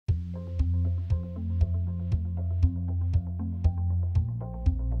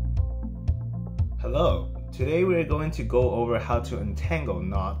Hello, today we're going to go over how to untangle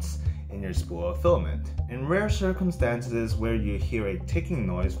knots in your spool of filament. In rare circumstances where you hear a ticking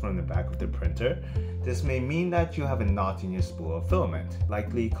noise from the back of the printer, this may mean that you have a knot in your spool of filament,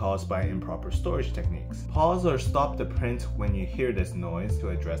 likely caused by improper storage techniques. Pause or stop the print when you hear this noise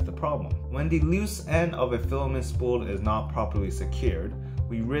to address the problem. When the loose end of a filament spool is not properly secured,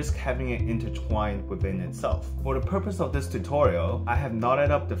 we risk having it intertwined within itself. For the purpose of this tutorial, I have knotted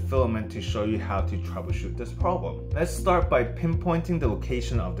up the filament to show you how to troubleshoot this problem. Let's start by pinpointing the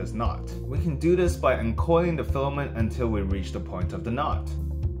location of this knot. We can do this by uncoiling the filament until we reach the point of the knot.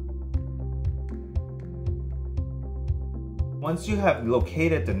 Once you have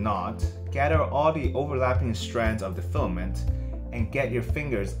located the knot, gather all the overlapping strands of the filament and get your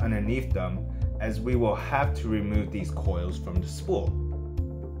fingers underneath them, as we will have to remove these coils from the spool.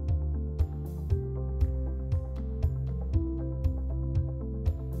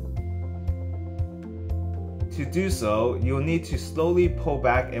 To do so, you'll need to slowly pull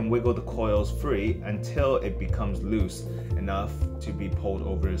back and wiggle the coils free until it becomes loose enough to be pulled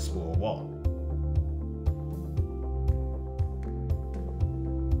over the spool wall.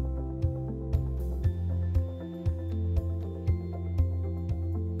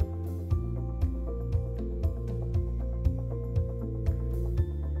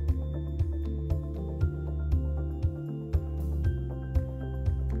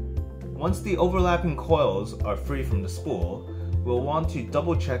 Once the overlapping coils are free from the spool, we'll want to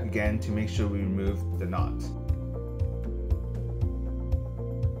double check again to make sure we remove the knot.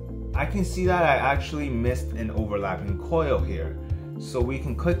 I can see that I actually missed an overlapping coil here, so we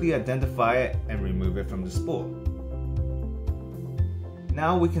can quickly identify it and remove it from the spool.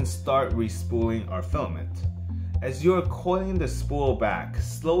 Now we can start respooling our filament. As you are coiling the spool back,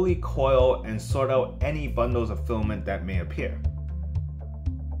 slowly coil and sort out any bundles of filament that may appear.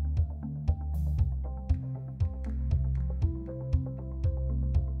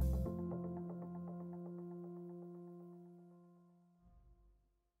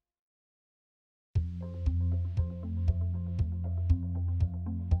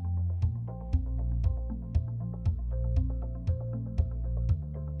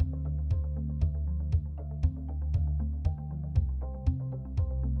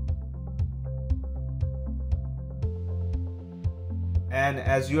 And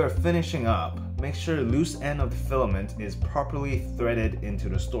as you are finishing up, make sure the loose end of the filament is properly threaded into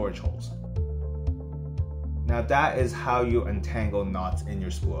the storage holes. Now that is how you untangle knots in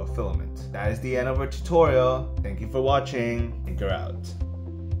your spool of filament. That is the end of our tutorial. Thank you for watching. Tinker out.